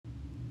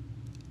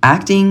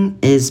Acting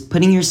is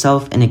putting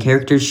yourself in a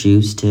character's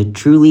shoes to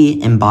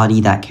truly embody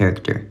that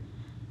character.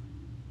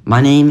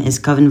 My name is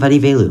Kavan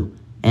Vadivelu,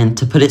 and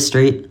to put it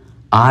straight,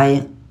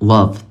 I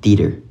love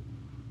theater.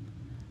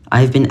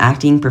 I've been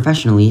acting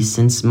professionally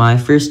since my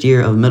first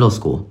year of middle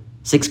school,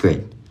 6th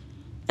grade,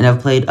 and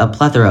I've played a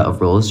plethora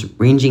of roles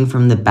ranging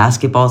from the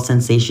basketball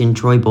sensation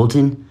Troy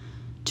Bolton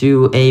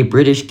to a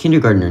British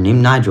kindergartner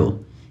named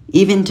Nigel,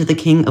 even to the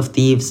King of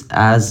Thieves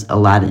as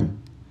Aladdin.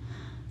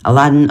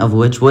 Aladdin of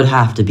which would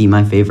have to be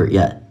my favorite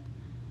yet.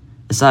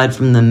 Aside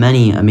from the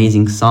many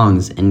amazing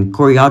songs and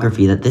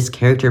choreography that this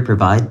character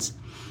provides,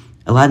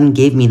 Aladdin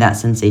gave me that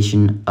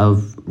sensation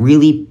of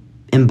really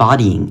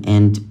embodying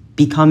and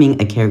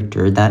becoming a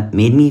character that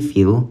made me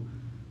feel,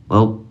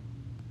 well,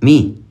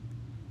 me.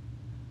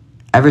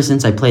 Ever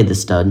since I played the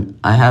stud,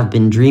 I have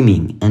been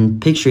dreaming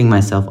and picturing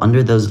myself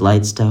under those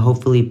lights to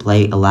hopefully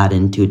play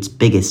Aladdin to its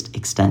biggest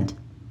extent,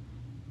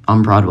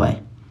 on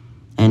Broadway.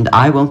 And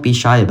I won't be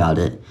shy about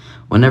it.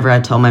 Whenever I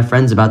tell my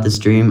friends about this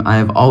dream, I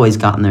have always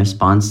gotten the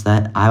response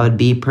that I would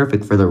be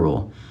perfect for the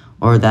role,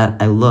 or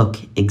that I look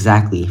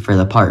exactly for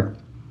the part.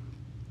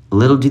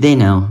 Little do they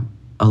know,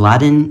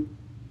 Aladdin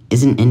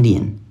isn't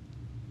Indian.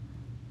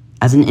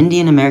 As an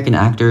Indian American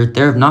actor,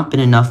 there have not been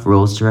enough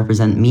roles to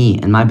represent me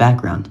and my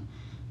background,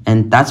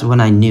 and that's when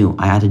I knew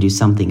I had to do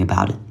something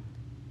about it.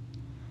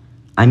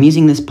 I'm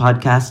using this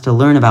podcast to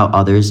learn about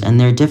others and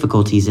their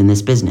difficulties in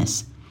this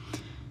business.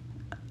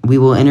 We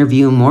will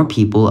interview more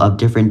people of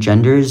different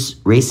genders,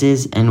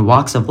 races, and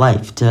walks of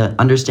life to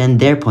understand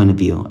their point of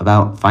view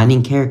about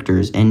finding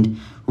characters and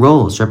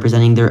roles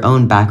representing their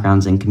own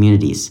backgrounds and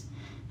communities.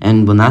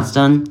 And when that's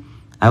done,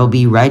 I will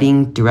be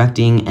writing,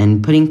 directing,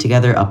 and putting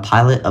together a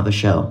pilot of a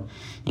show,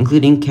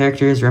 including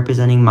characters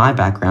representing my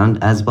background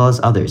as well as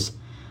others,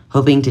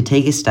 hoping to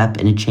take a step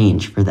in a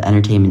change for the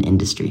entertainment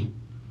industry.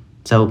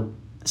 So,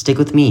 stick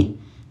with me,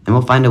 and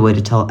we'll find a way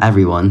to tell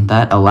everyone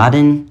that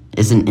Aladdin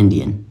isn't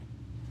Indian.